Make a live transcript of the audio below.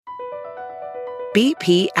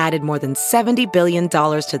BP added more than $70 billion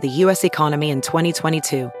to the U.S. economy in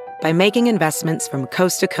 2022 by making investments from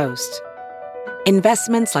coast to coast.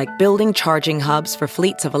 Investments like building charging hubs for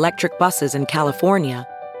fleets of electric buses in California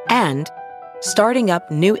and starting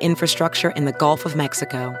up new infrastructure in the Gulf of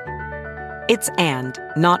Mexico. It's and,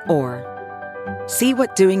 not or. See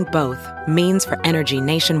what doing both means for energy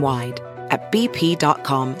nationwide at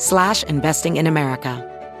bp.com/investing in America.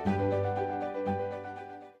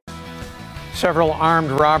 Several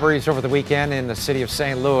armed robberies over the weekend in the city of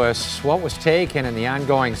St. Louis. What was taken in the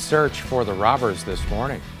ongoing search for the robbers this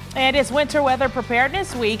morning? And it's Winter Weather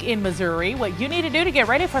Preparedness Week in Missouri. What you need to do to get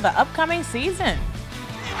ready for the upcoming season.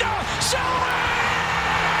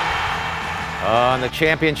 And the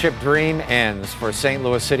championship dream ends for St.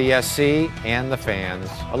 Louis City SC and the fans.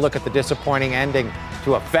 A look at the disappointing ending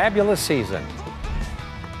to a fabulous season.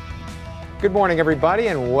 Good morning, everybody,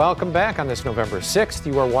 and welcome back on this November 6th.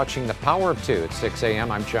 You are watching The Power of Two at 6 a.m.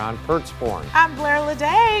 I'm John Pertzborn. I'm Blair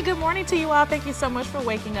Leday. Good morning to you all. Thank you so much for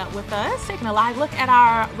waking up with us. Taking a live look at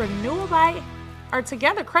our renewal by our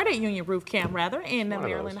Together Credit Union roof cam, in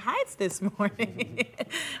Maryland Heights this morning.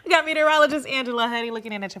 We got meteorologist Angela Huddy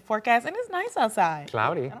looking in at your forecast, and it's nice outside.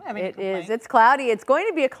 Cloudy. I don't have any It complaints. is. It's cloudy. It's going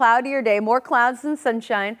to be a cloudier day, more clouds than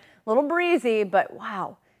sunshine, a little breezy, but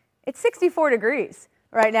wow, it's 64 degrees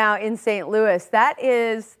right now in St. Louis. That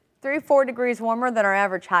is 3-4 degrees warmer than our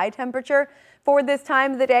average high temperature for this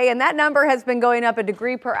time of the day. And that number has been going up a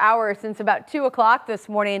degree per hour since about 2 o'clock this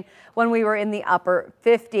morning when we were in the upper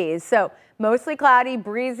 50s. So mostly cloudy,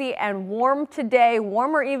 breezy, and warm today,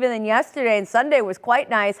 warmer even than yesterday. And Sunday was quite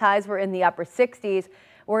nice. Highs were in the upper 60s.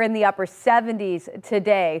 We're in the upper 70s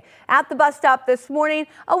today. At the bus stop this morning,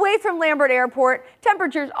 away from Lambert Airport,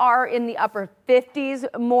 temperatures are in the upper 50s,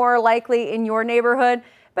 more likely in your neighborhood.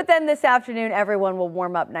 But then this afternoon, everyone will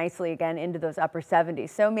warm up nicely again into those upper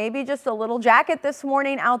 70s. So maybe just a little jacket this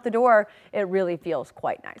morning out the door. It really feels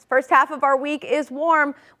quite nice. First half of our week is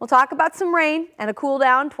warm. We'll talk about some rain and a cool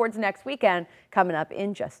down towards next weekend coming up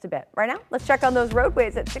in just a bit. Right now, let's check on those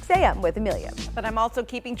roadways at 6 a.m. with Amelia. But I'm also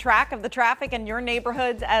keeping track of the traffic in your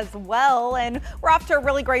neighborhoods as well. And we're off to a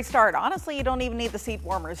really great start. Honestly, you don't even need the seat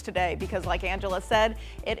warmers today because like Angela said,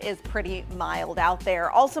 it is pretty mild out there.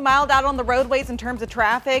 Also mild out on the roadways in terms of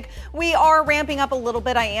traffic. We are ramping up a little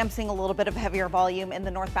bit. I am seeing a little bit of heavier volume in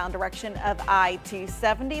the northbound direction of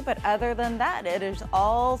I-270. But other than that, it is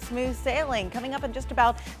all smooth sailing. Coming up in just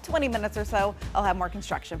about 20 minutes or so, I'll have more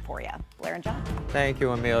construction for you. Blair and John. Thank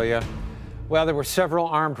you, Amelia. Well, there were several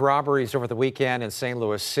armed robberies over the weekend in St.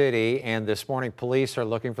 Louis City, and this morning police are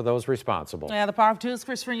looking for those responsible. Yeah, the Power of Two's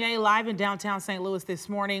Chris Fournier live in downtown St. Louis this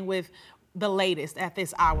morning with the latest at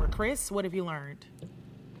this hour. Chris, what have you learned?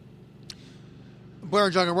 Blair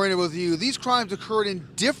and John, I'm right with you. These crimes occurred in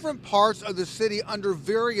different parts of the city under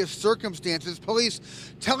various circumstances. Police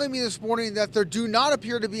telling me this morning that there do not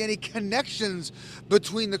appear to be any connections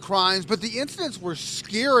between the crimes, but the incidents were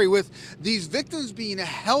scary, with these victims being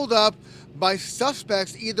held up by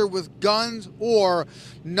suspects either with guns or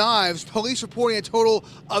knives. Police reporting a total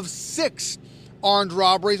of 6 armed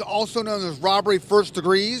robberies, also known as robbery first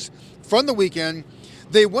degrees, from the weekend.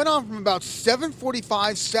 They went on from about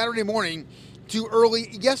 7:45 Saturday morning to early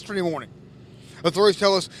yesterday morning. Authorities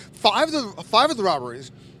tell us 5 of the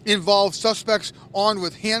robberies involved suspects armed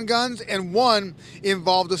with handguns, and 1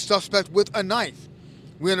 involved a suspect with a knife.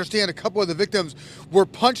 We understand a couple of the victims were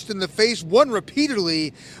punched in the face, 1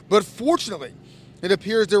 repeatedly, but fortunately, it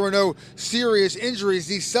appears there were no serious injuries.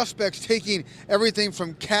 These suspects taking everything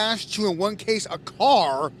from cash to, in one case, a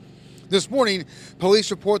car. This morning,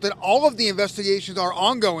 police report that all of the investigations are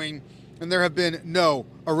ongoing and there have been no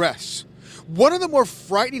arrests. One of the more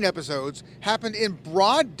frightening episodes happened in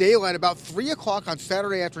broad daylight about 3 o'clock on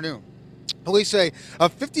Saturday afternoon. Police say a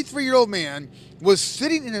 53-year-old man was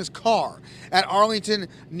sitting in his car at Arlington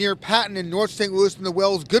near Patton in North St. Louis in the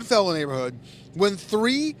Wells Goodfellow neighborhood when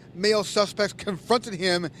 3 male suspects confronted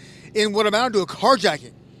him in what amounted to a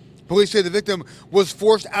carjacking. Police say the victim was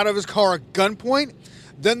forced out of his car at gunpoint.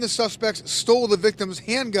 Then the suspects stole the victim's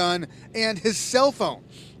handgun and his cell phone.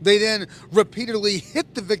 They then repeatedly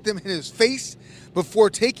hit the victim in his face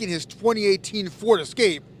before taking his 2018 Ford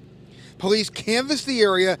Escape. Police canvassed the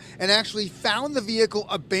area and actually found the vehicle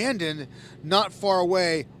abandoned not far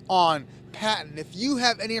away on Patton. If you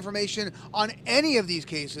have any information on any of these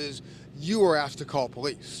cases, you are asked to call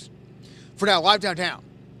police. For now, live downtown,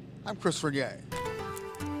 I'm Chris Fournier.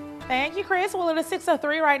 Thank you, Chris. Well, it is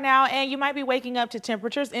 6:03 right now, and you might be waking up to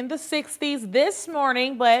temperatures in the 60s this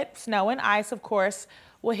morning, but snow and ice, of course,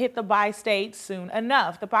 will hit the bi-state soon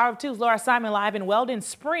enough. The Power of Two's Laura Simon live in Weldon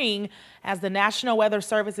Spring as the National Weather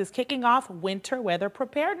Service is kicking off Winter Weather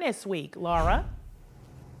Preparedness Week. Laura?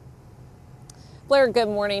 Blair, good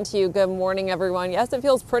morning to you. Good morning, everyone. Yes, it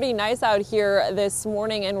feels pretty nice out here this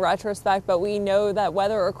morning in retrospect, but we know that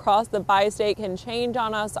weather across the bi-state can change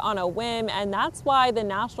on us on a whim, and that's why the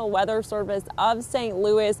National Weather Service of St.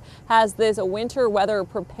 Louis has this winter weather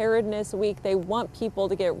preparedness week. They want people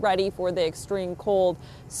to get ready for the extreme cold,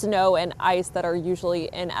 snow, and ice that are usually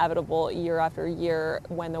inevitable year after year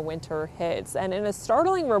when the winter hits. And in a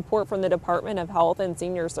startling report from the Department of Health and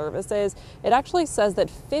Senior Services, it actually says that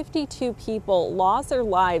 52 people lost their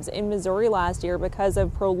lives in Missouri last year because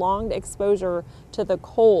of prolonged exposure to the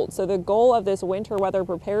cold. So the goal of this winter weather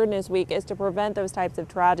preparedness week is to prevent those types of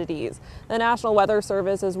tragedies. The National Weather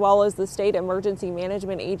Service, as well as the State Emergency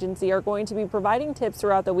Management Agency, are going to be providing tips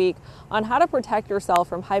throughout the week on how to protect yourself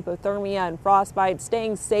from hypothermia and frostbite,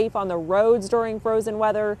 staying safe on the roads during frozen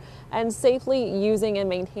weather, and safely using and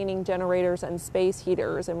maintaining generators and space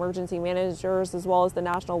heaters. Emergency managers, as well as the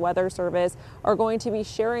National Weather Service, are going to be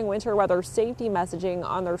sharing winter weather safety messaging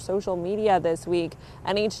on their social media this week,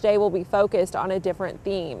 and each day will be focused on a different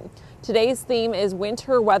theme. Today's theme is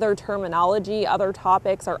winter weather terminology. Other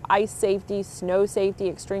topics are ice safety, snow safety,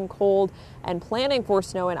 extreme cold, and planning for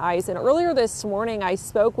snow and ice. And earlier this morning, I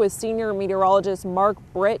spoke with senior meteorologist Mark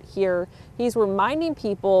Britt here. He's reminding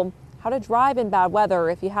people how to drive in bad weather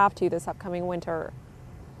if you have to this upcoming winter.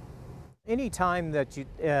 Anytime that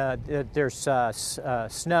there's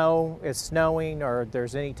snow, it's snowing, or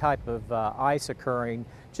there's any type of ice occurring,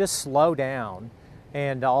 just slow down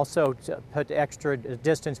and also to put extra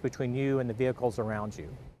distance between you and the vehicles around you.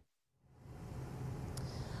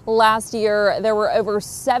 Last year, there were over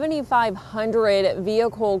 7,500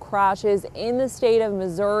 vehicle crashes in the state of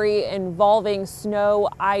Missouri involving snow,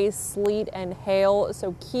 ice, sleet, and hail.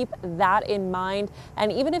 So keep that in mind.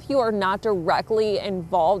 And even if you are not directly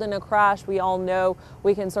involved in a crash, we all know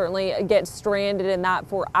we can certainly get stranded in that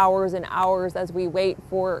for hours and hours as we wait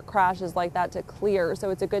for crashes like that to clear. So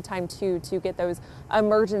it's a good time to get those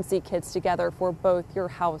emergency kits together for both your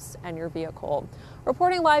house and your vehicle.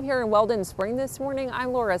 Reporting live here in Weldon Spring this morning,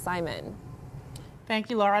 I'm Laura Simon.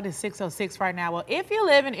 Thank you, Laura. It is 6:06 right now. Well, if you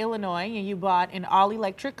live in Illinois and you bought an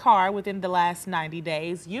all-electric car within the last 90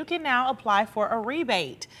 days, you can now apply for a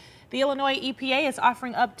rebate. The Illinois EPA is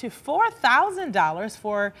offering up to $4,000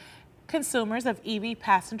 for consumers of EV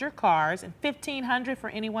passenger cars and $1,500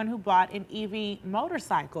 for anyone who bought an EV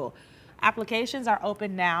motorcycle. Applications are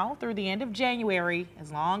open now through the end of January,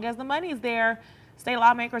 as long as the money is there. State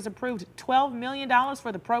lawmakers approved $12 million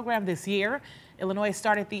for the program this year. Illinois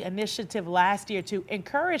started the initiative last year to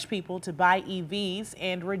encourage people to buy EVs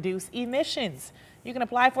and reduce emissions. You can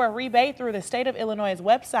apply for a rebate through the state of Illinois'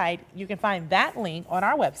 website. You can find that link on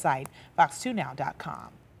our website, fox2now.com.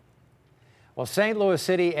 Well, St. Louis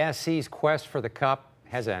City SC's quest for the Cup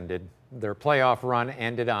has ended. Their playoff run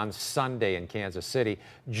ended on Sunday in Kansas City.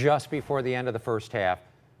 Just before the end of the first half,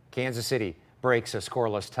 Kansas City breaks a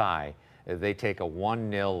scoreless tie. They take a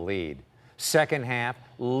 1-0 lead. Second half,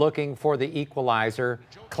 looking for the equalizer.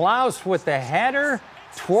 Klaus with the header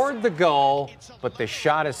toward the goal, but the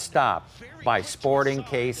shot is stopped by Sporting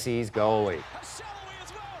KC's goalie.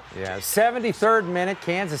 Yeah, 73rd minute,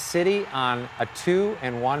 Kansas City on a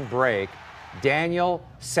 2-1 break. Daniel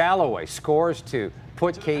Salloway scores to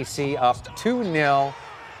put KC up 2-0.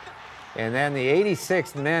 And then the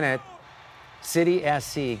 86th minute, City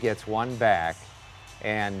SC gets one back.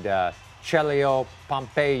 And Celio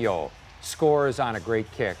Pompeyo scores on a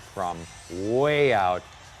great kick from way out.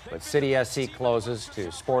 But City SC closes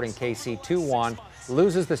to Sporting KC 2-1,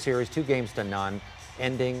 loses the series 2-0,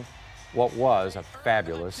 ending what was a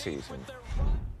fabulous season.